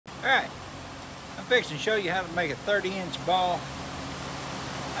Alright, I'm fixing to show you how to make a 30-inch ball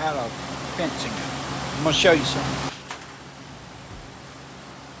out of fencing. I'm going to show you something.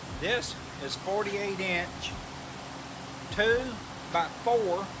 This is 48-inch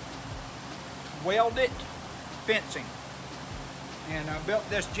 2x4 welded fencing. And I built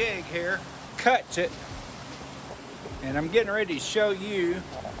this jig here, cuts it, and I'm getting ready to show you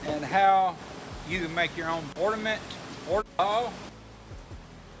and how you can make your own ornament or ball.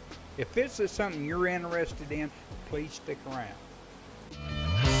 If this is something you're interested in, please stick around.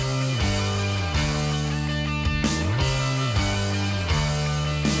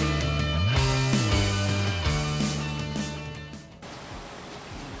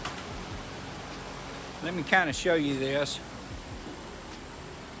 Let me kind of show you this.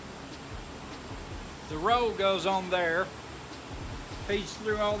 The roll goes on there, feeds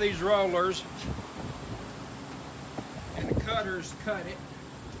through all these rollers, and the cutters cut it,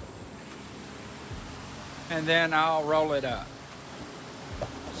 and then I'll roll it up.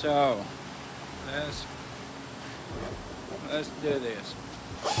 So let's do this.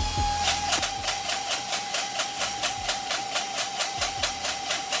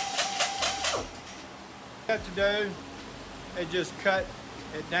 What to do is just cut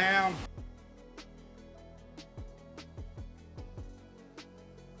it down.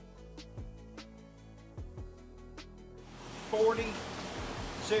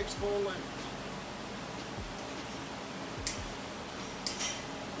 Six full lengths.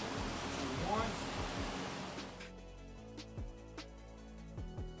 One.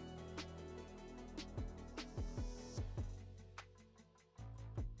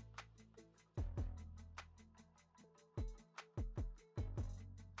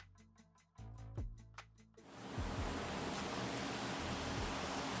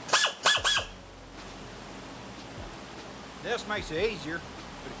 This makes it easier,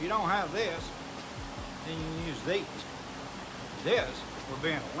 but if you don't have this, then you can use these. This will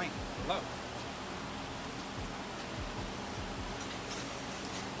be in a link below.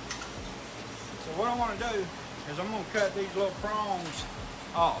 So what I want to do is I'm going to cut these little prongs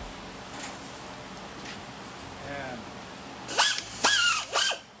off. And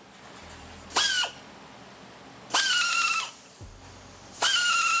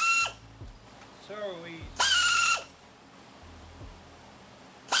so we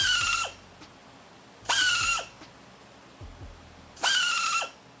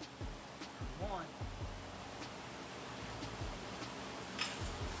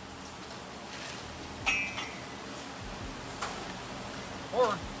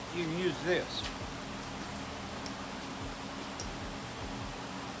or you can use this.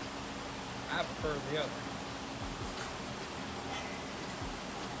 I prefer the other.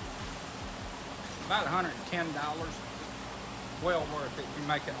 About $110. Well worth it if you're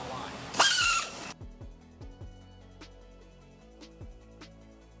making a line.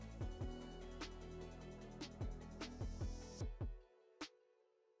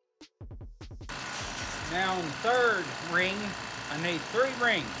 Now on the third ring, I need 3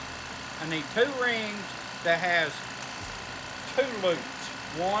 rings. I need 2 rings that has 2 loops,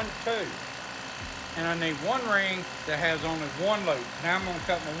 1, 2. And I need 1 ring that has only 1 loop. Now I'm going to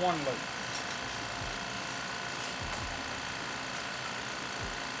cut my 1 loop.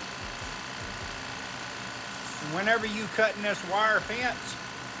 And whenever you cutting this wire fence,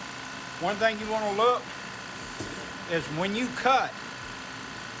 one thing you want to look is when you cut,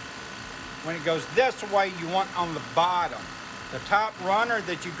 when it goes this way, you want on the bottom. The top runner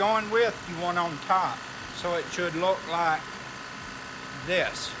that you're going with, you want on top. So it should look like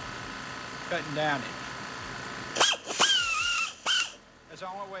this, cutting down it. That's the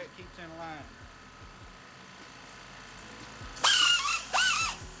only way it keeps in line.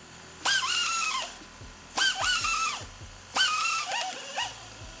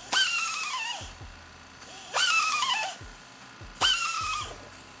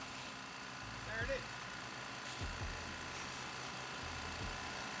 There it is.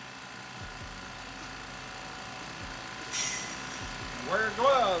 Wear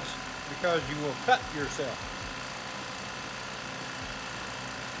gloves because you will cut yourself.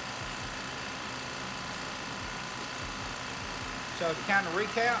 So to kind of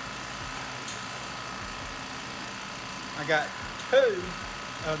recap, I got 2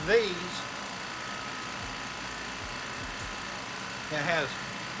 of these that has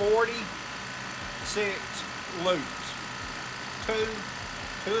 46 loops. Two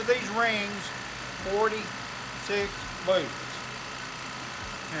of these rings, 46 loops.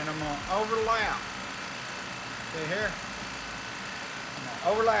 And I'm going to overlap. See here? I'm going to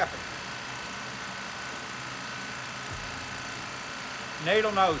overlap it.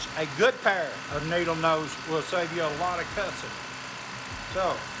 needle nose. A good pair of needle nose will save you a lot of cussing.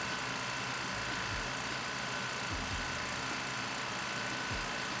 So,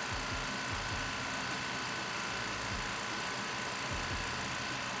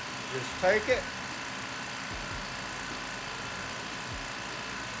 just take it.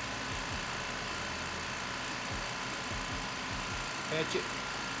 Catch it.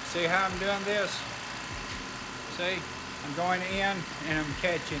 See how I'm doing this? See? I'm going in and I'm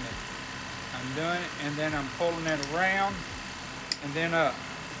catching it. I'm doing it and then I'm pulling it around and then up.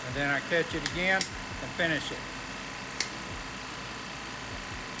 And then I catch it again and finish it.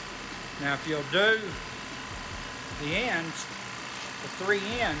 Now if you'll do the ends, the 3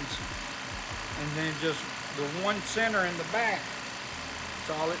 ends, and then just the one center in the back,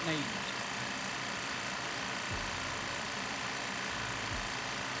 that's all it needs.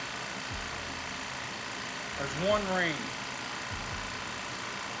 There's 1 ring.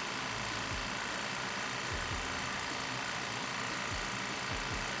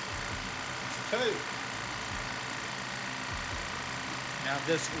 It's 2. Now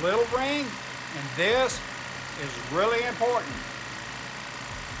this little ring and this is really important.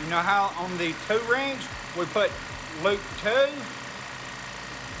 You know how on the 2 rings we put loop 2?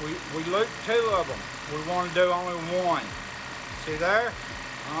 We loop 2 of them. We want to do only 1. See there?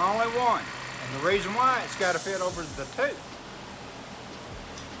 Only 1. And the reason why, it's got to fit over the 2.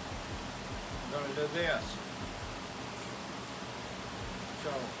 I'm going to do this.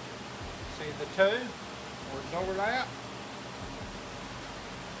 So, see the 2 where it's overlap?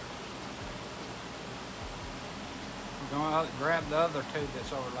 We're going to grab the other 2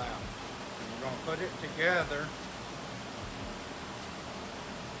 that's overlapped. We're going to put it together.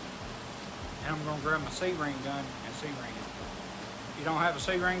 And I'm going to grab my C-ring gun and C-ring it. If you don't have a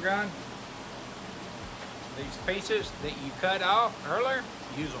C-ring gun, these pieces that you cut off earlier,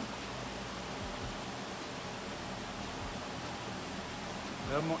 use them.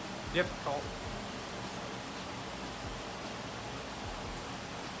 A little more difficult.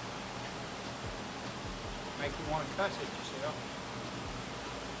 Make you want to cuss it yourself.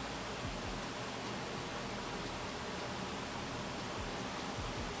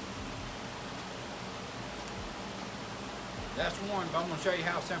 That's one, but I'm going to show you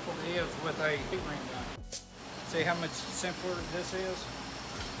how simple it is with a heat ring gun. See how much simpler this is?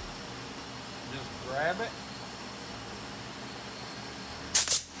 Just grab it.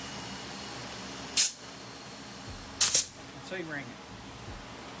 And C-ring it.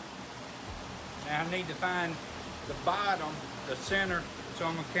 Now I need to find the bottom, the center, so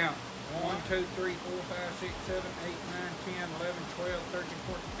I'm going to count 1, 2, 3, 4, 5, 6, 7, 8, 9, 10, 11, 12, 13,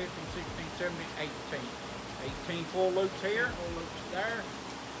 14, 15, 16, 17, 18. 18 full loops here, full loops there,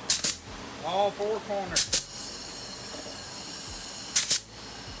 all 4 corners.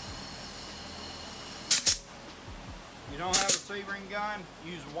 You don't have a C-ring gun,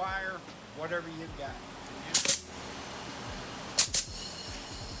 use wire, whatever you've got.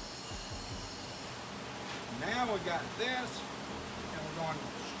 Now we got this, and we're going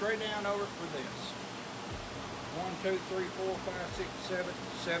straight down over for this. 1, 2, 3, 4, 5, 6, 7,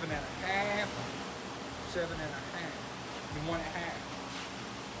 7 and a half, 7 and a half. You want it half.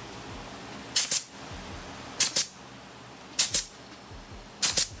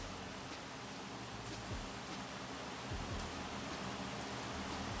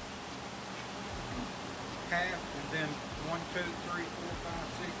 Half, and then 1, 2, 3, 4, 5,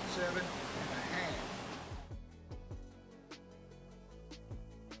 6, 7 and a half.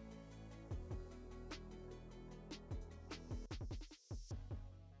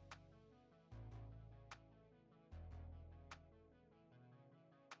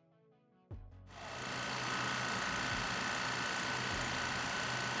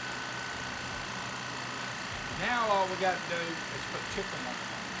 Now all we got to do is put chicken on it.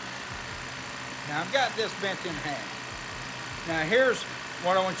 Now I've got this bent in half. Now here's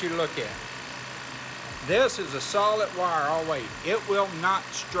what I want you to look at. This is a solid wire all the way. It will not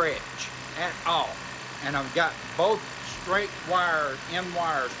stretch at all. And I've got both straight wire end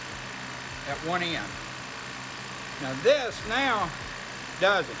wires at one end. Now this now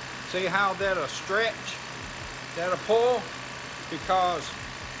doesn't. See how that'll stretch, that'll pull? Because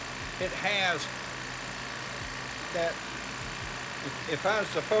it has that. If I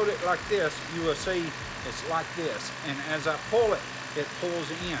was to fold it like this, you will see it's like this. And as I pull it, it pulls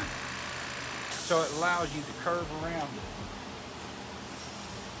in. So it allows you to curve around it.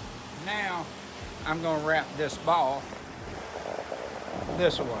 Now, I'm going to wrap this ball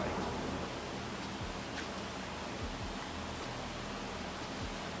this way.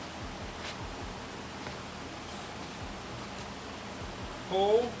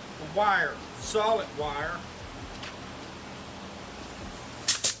 pull the wire, solid wire,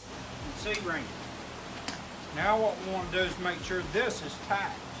 and C-ring it. Now what we want to do is make sure this is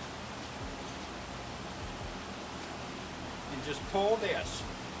tight. And just pull this.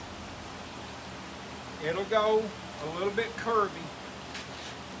 It'll go a little bit curvy.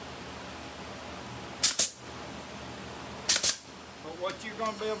 But what you're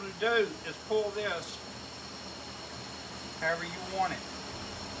going to be able to do is pull this however you want it.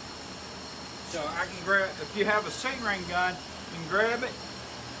 So I can grab, if you have a C-ring gun, you can grab it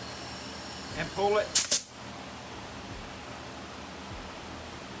and pull it.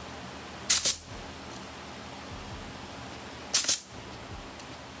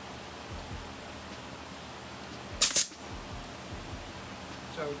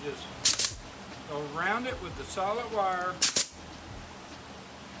 So just go around it with the solid wire.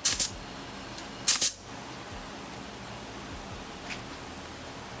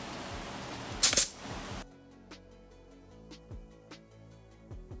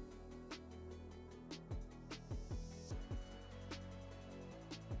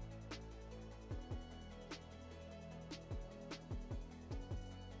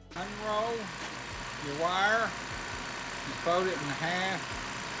 Unroll your wire, you fold it in half,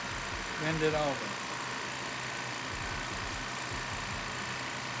 bend it over.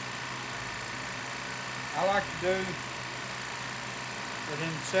 I like to do it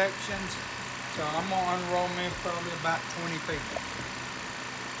in sections, so I'm going to unroll me probably about 20 feet.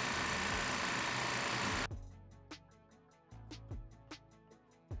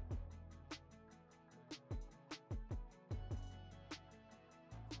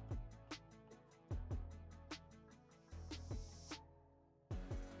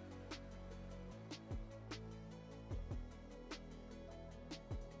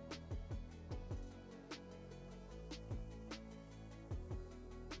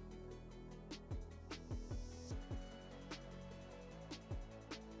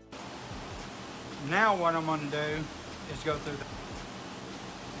 Now what I'm going to do is go through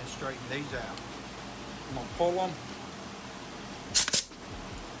and straighten these out. I'm going to pull them.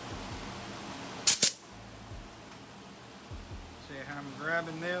 See how I'm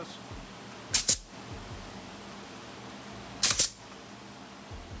grabbing this?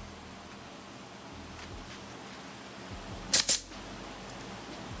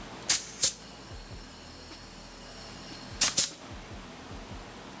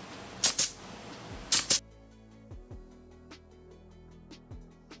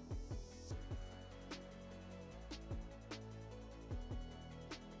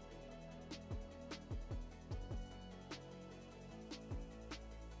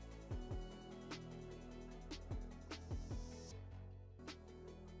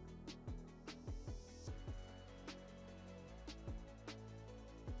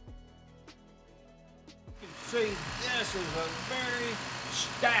 See, this is a very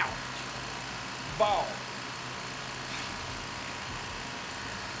stout ball.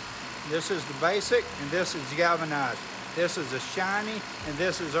 This is the basic, and this is galvanized. This is a shiny, and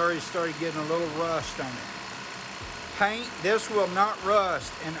this has already started getting a little rust on it. Paint, this will not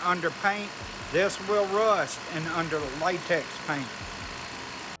rust and under paint. This will rust and under latex paint.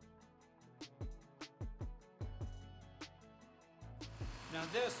 Now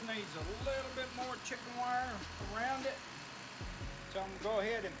this needs a little bit more chicken wire around it, so I'm going to go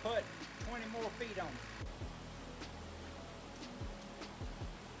ahead and put 20 more feet on it.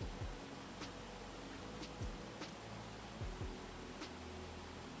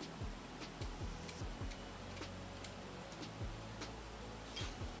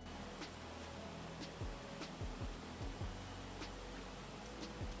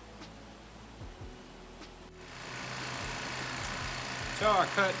 So I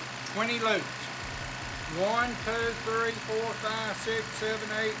cut 20 loops. 1, 2, 3, 4, 5, 6, 7,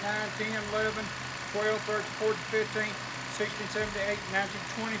 8, 9, 10, 11, 12, 13, 14, 15, 16, 17, 18, 19,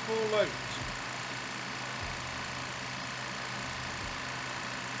 24 loops.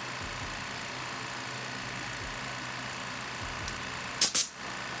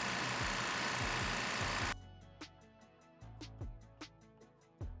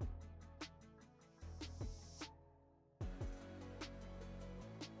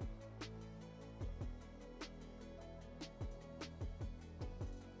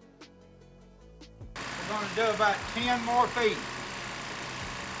 We're going to do about 10 more feet.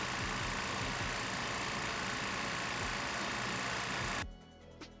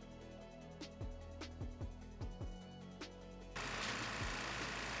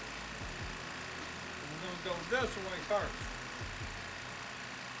 We're going to go this way first.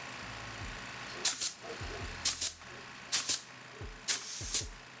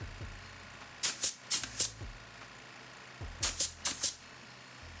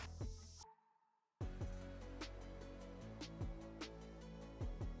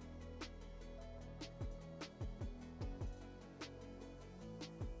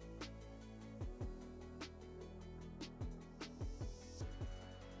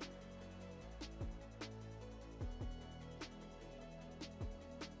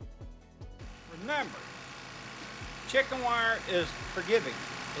 Remember, chicken wire is forgiving.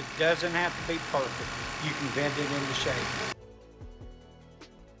 It doesn't have to be perfect. You can bend it into shape.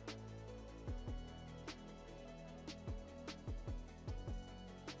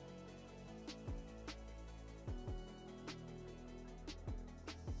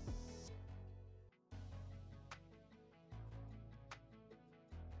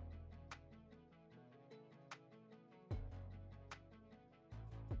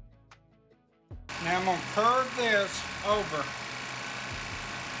 Now I'm going to curve this over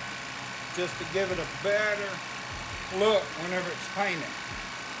just to give it a better look whenever it's painted.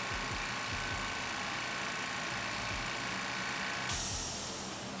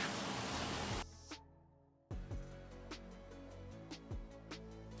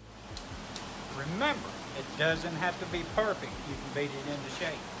 Remember, it doesn't have to be perfect. You can beat it into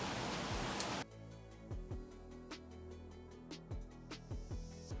shape.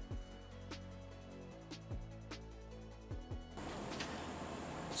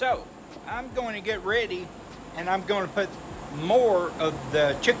 So, I'm going to get ready and I'm going to put more of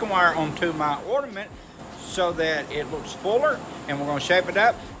the chicken wire onto my ornament so that it looks fuller, and we're going to shape it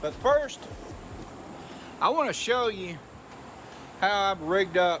up. But first, I want to show you how I've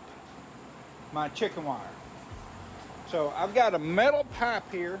rigged up my chicken wire. So I've got a metal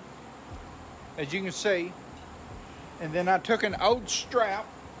pipe here, as you can see, and then I took an old strap,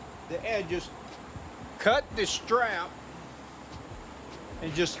 the edges, cut the strap,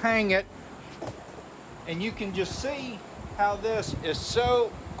 and just hang it, and you can just see how this is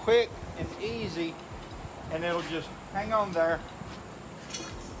so quick and easy, and it'll just hang on there.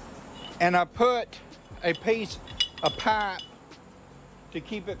 And I put a piece of pipe to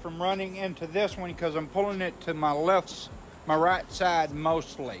keep it from running into this one because I'm pulling it to my right side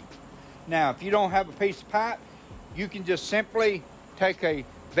mostly. Now, if you don't have a piece of pipe, you can just simply take a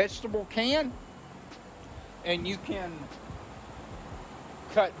vegetable can and you can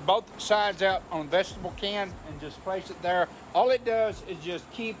cut both sides out on a vegetable can and just place it there. All it does is just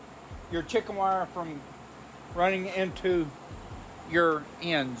keep your chicken wire from running into your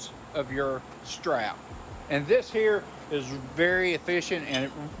ends of your strap. And this here is very efficient, and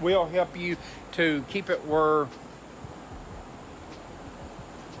it will help you to keep it where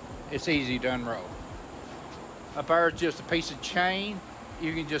it's easy to unroll. Up there is just a piece of chain.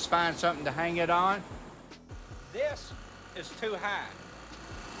 You can just find something to hang it on. This is too high.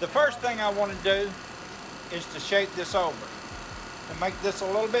 The first thing I want to do is to shape this over and make this a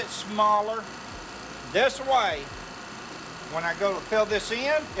little bit smaller. This way, when I go to fill this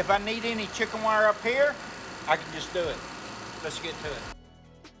in, if I need any chicken wire up here, I can just do it. Let's get to it.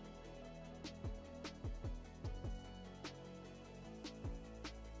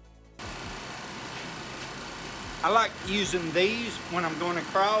 I like using these when I'm going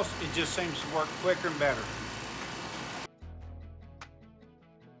across. It just seems to work quicker and better.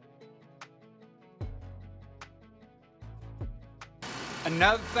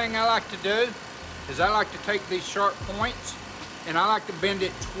 Another thing I like to do is I like to take these sharp points and I like to bend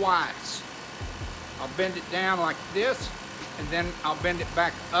it twice. I'll bend it down like this, and then I'll bend it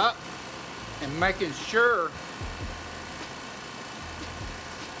back up, and making sure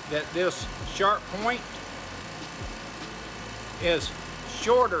that this sharp point is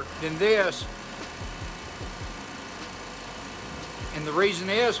shorter than this. And the reason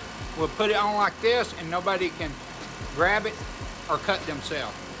is, we'll put it on like this and nobody can grab it or cut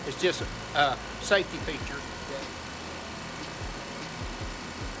themselves. It's just a safety feature.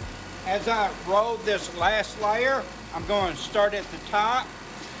 As I roll this last layer, I'm going to start at the top,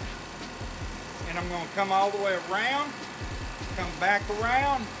 and I'm going to come all the way around, come back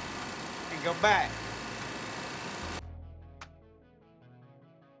around, and go back.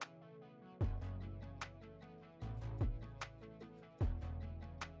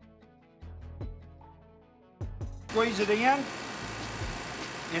 Squeeze it in,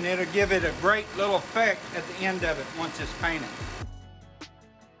 and it'll give it a great little effect at the end of it once it's painted.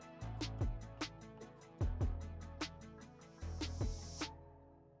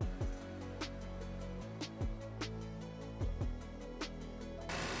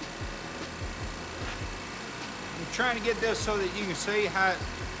 I'm trying to get this so that you can see how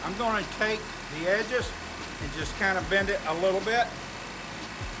I'm going to take the edges and just kind of bend it a little bit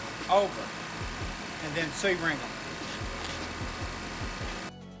over and then C-ring them.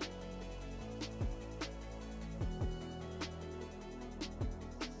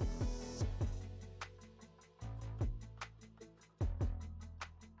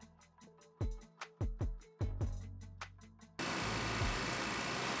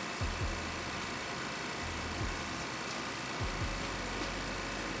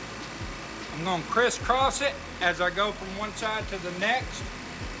 I'm I'm going to crisscross it as I go from one side to the next.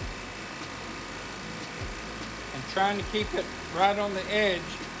 And trying to keep it right on the edge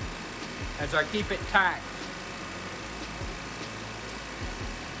as I keep it tight.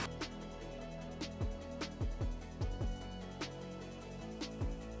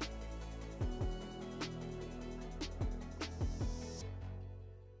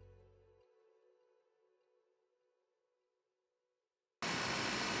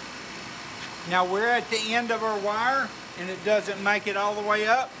 Now we're at the end of our wire and it doesn't make it all the way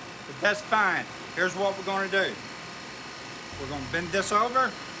up, but that's fine. Here's what we're going to do. We're going to bend this over,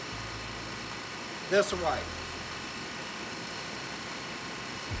 this way.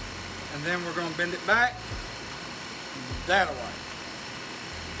 And then we're going to bend it back, that way.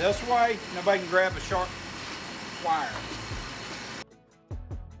 This way, nobody can grab a sharp wire.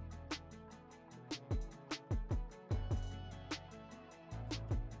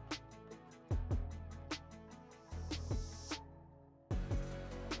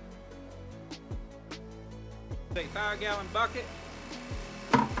 A 5-gallon bucket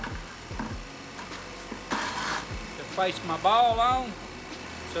to place my ball on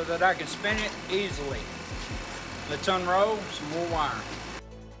so that I can spin it easily. Let's unroll some more wire.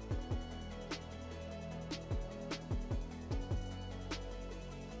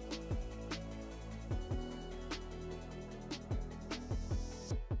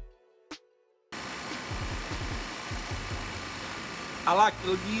 I like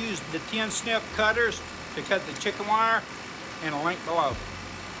to use the 10-snip cutters to cut the chicken wire in a link below.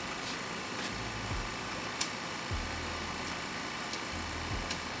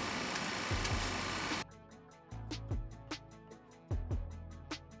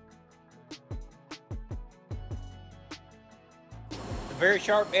 The very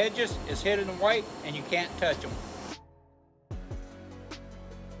sharp edges is hidden away and you can't touch them.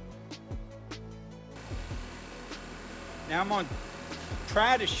 Now I'm going to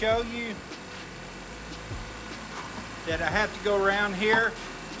try to show you that I have to go around here,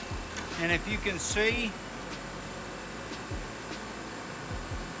 and if you can see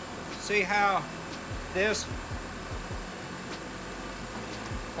how this,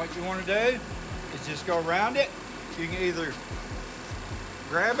 what you want to do is just go around it. You can either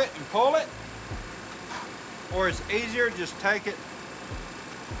grab it and pull it, or it's easier, just take it,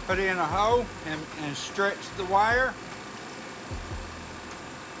 put it in a hole and stretch the wire.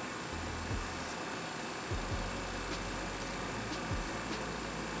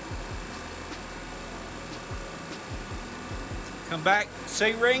 Come back,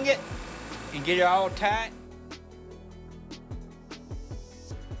 C-ring it, and get it all tight.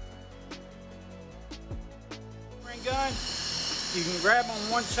 Ring gun, you can grab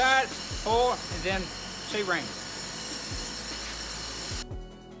on one side, pull, and then C-ring.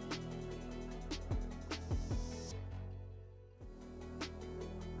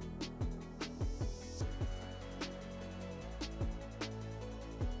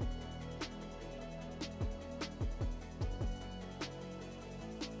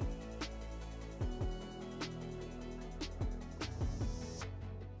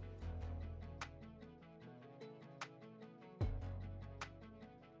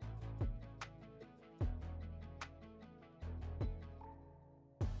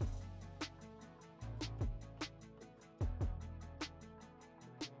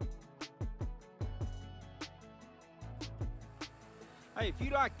 Hey, if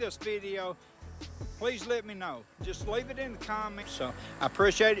you like this video, please let me know. Just leave it in the comments. So I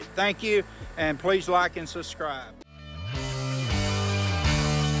appreciate it. Thank you. And please like and subscribe.